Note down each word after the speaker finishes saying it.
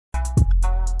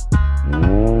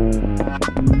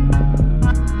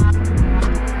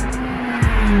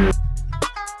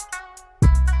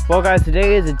Well guys,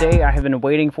 today is a day I have been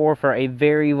waiting for a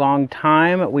very long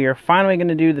time. We are finally going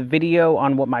to do the video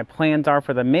on what my plans are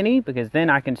for the Mini, because then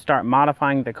I can start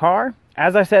modifying the car.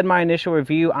 As I said in my initial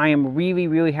review, I am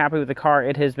really happy with the car.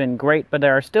 It has been great, but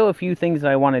there are still a few things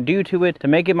that I want to do to it to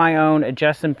make it my own,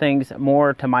 adjust some things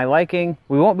more to my liking.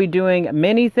 We won't be doing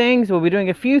many things. We'll be doing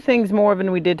a few things more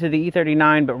than we did to the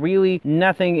E39, but really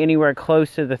nothing anywhere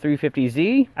close to the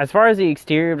 350Z. As far as the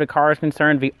exterior of the car is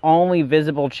concerned, the only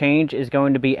visible change is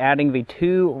going to be adding the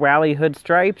 2 rally hood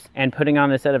stripes and putting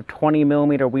on a set of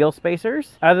 20mm wheel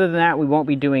spacers. Other than that, we won't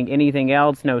be doing anything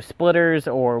else. No splitters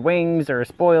or wings or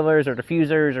spoilers or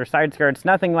diffusers or side skirts,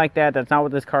 nothing like that. That's not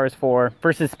what this car is for.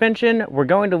 For suspension, we're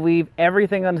going to leave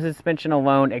everything on the suspension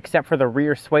alone except for the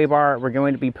rear sway bar. We're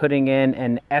going to be putting in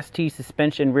an ST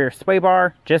suspension rear sway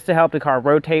bar just to help the car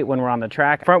rotate when we're on the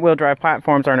track. Front wheel drive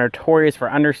platforms are notorious for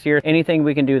understeer. Anything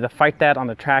we can do to fight that on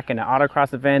the track and at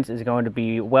autocross events is going to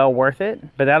be well worth it.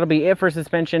 But that'll be it for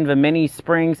suspension. The Mini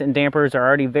springs and dampers are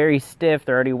already very stiff.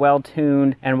 They're already well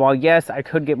tuned. And while yes, I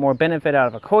could get more benefit out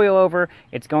of a coilover,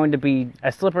 it's going to be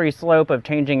a slippery slope of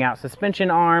changing out suspension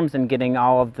arms and getting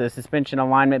all of the suspension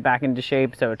alignment back into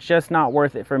shape, so it's just not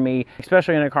worth it for me,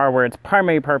 especially in a car where its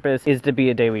primary purpose is to be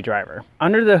a daily driver.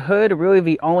 Under the hood, really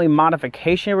the only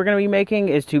modification we're going to be making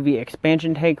is to the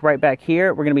expansion tank right back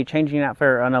here. We're going to be changing that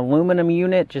for an aluminum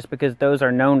unit just because those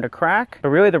are known to crack, but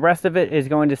really the rest of it is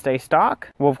going to stay stock.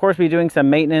 We'll of course be doing some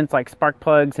maintenance like spark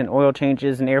plugs and oil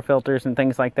changes and air filters and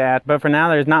things like that, but for now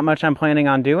there's not much I'm planning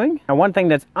on doing. Now, one thing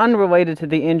that's unrelated to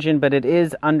the engine but it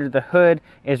is under the hood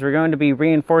is we're going to be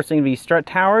reinforcing these strut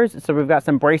towers. So we've got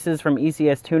some braces from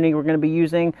ECS Tuning we're going to be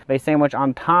using. They sandwich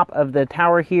on top of the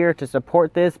tower here to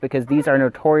support this because these are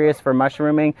notorious for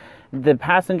mushrooming. The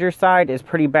passenger side is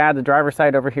pretty bad. The driver's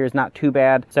side over here is not too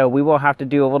bad. So we will have to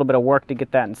do a little bit of work to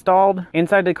get that installed.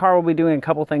 Inside the car, we'll be doing a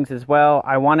couple things as well.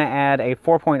 I want to add a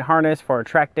 4-point harness for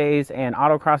track days and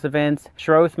autocross events.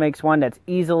 Schroth makes one that's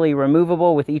easily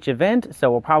removable with each event, so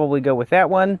we'll probably go with that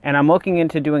one. And I'm looking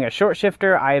into doing a short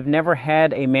shifter. I have never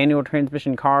had a manual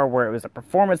transmission car where it was a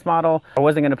performance model. I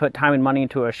wasn't going to put time and money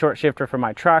into a short shifter for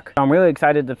my truck. So I'm really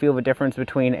excited to feel the difference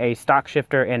between a stock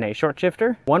shifter and a short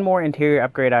shifter. One more interior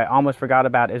upgrade I almost forgot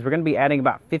about is we're going to be adding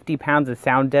about 50 pounds of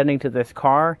sound deadening to this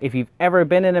car. If you've ever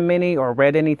been in a Mini or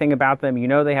read anything about them, you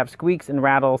know they have squeaks and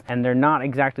rattles, and they're not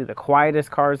exactly the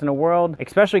quietest cars in the world.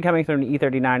 Especially coming from the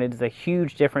E39, it is a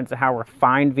huge difference in how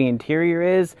refined the interior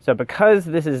is. So because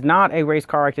this is not a race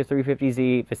car like the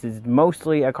 350Z, this is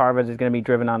mostly a car that is going to be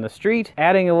driven on the street,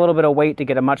 adding a little bit of weight to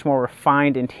get a much more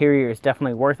refined interior is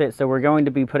definitely worth it. So we're going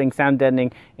to be putting sound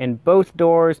deadening in both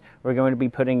doors. We're going to be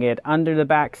putting it under the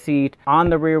back seat,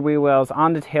 on the rear wheel wells,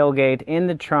 on the tailgate, in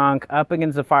the trunk, up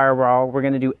against the firewall. We're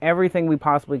going to do everything we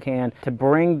possibly can to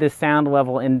bring the sound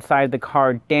level inside the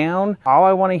car down. All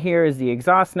I want to hear is the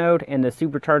exhaust note and the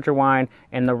supercharger whine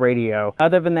and the radio.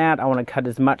 Other than that, I want to cut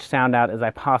as much sound out as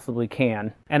I possibly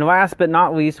can. And last but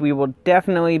not least, we will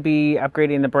definitely be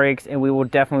upgrading the brakes, and we will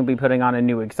definitely be putting on a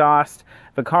new exhaust.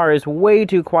 The car is way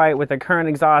too quiet with the current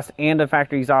exhaust, and the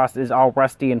factory exhaust is all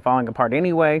rusty and falling apart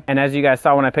anyway. And as you guys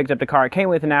saw when I picked up the car, it came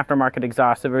with an aftermarket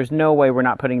exhaust, so there's no way we're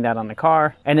not putting that on the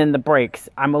car. And then the brakes.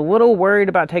 I'm a little worried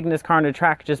about taking this car on the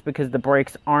track just because the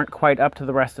brakes aren't quite up to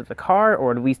the rest of the car,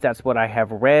 or at least that's what I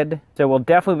have read. So we'll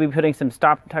definitely be putting some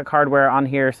stop tech hardware on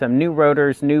here, some new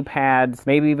rotors, new pads,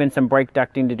 maybe even some brake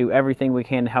ducting to do everything we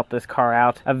can to help this car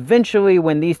out. Eventually,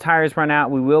 when these tires run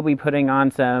out, we will be putting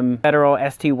on some Federal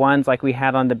ST1s like we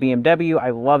had on the BMW.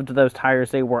 I loved those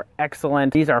tires. They were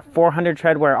excellent. These are 400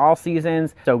 treadwear all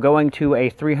seasons, so going to a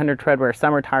 300 treadwear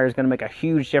summer tire is going to make a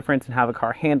huge difference in how the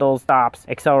car handles, stops,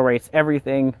 accelerates,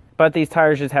 everything. But these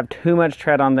tires just have too much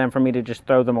tread on them for me to just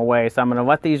throw them away. So I'm going to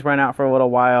let these run out for a little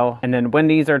while, and then when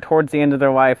these are towards the end of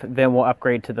their life, then we'll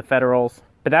upgrade to the Federals.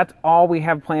 But that's all we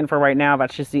have planned for right now.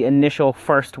 That's just the initial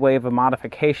first wave of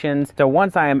modifications. So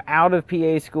once I am out of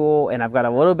PA school and I've got a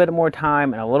little bit more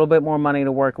time and a little bit more money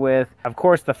to work with, of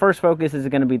course the first focus is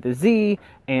going to be the Z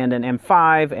and an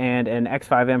M5 and an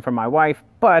X5M for my wife.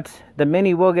 But the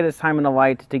Mini will get its time in the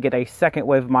light to get a second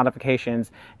wave of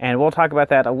modifications, and we'll talk about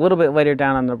that a little bit later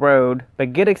down on the road.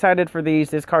 But get excited for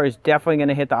these. This car is definitely going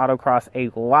to hit the autocross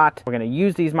a lot. We're going to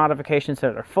use these modifications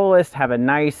to their fullest, have a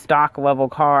nice stock level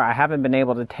car. I haven't been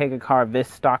able to take a car this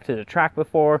stock to the track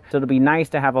before, so it'll be nice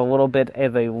to have a little bit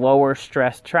of a lower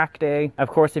stress track day. Of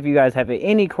course, if you guys have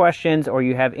any questions or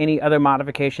you have any other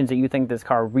modifications that you think this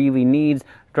car really needs,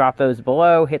 drop those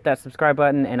below, hit that subscribe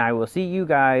button, and I will see you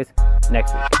guys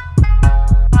next week.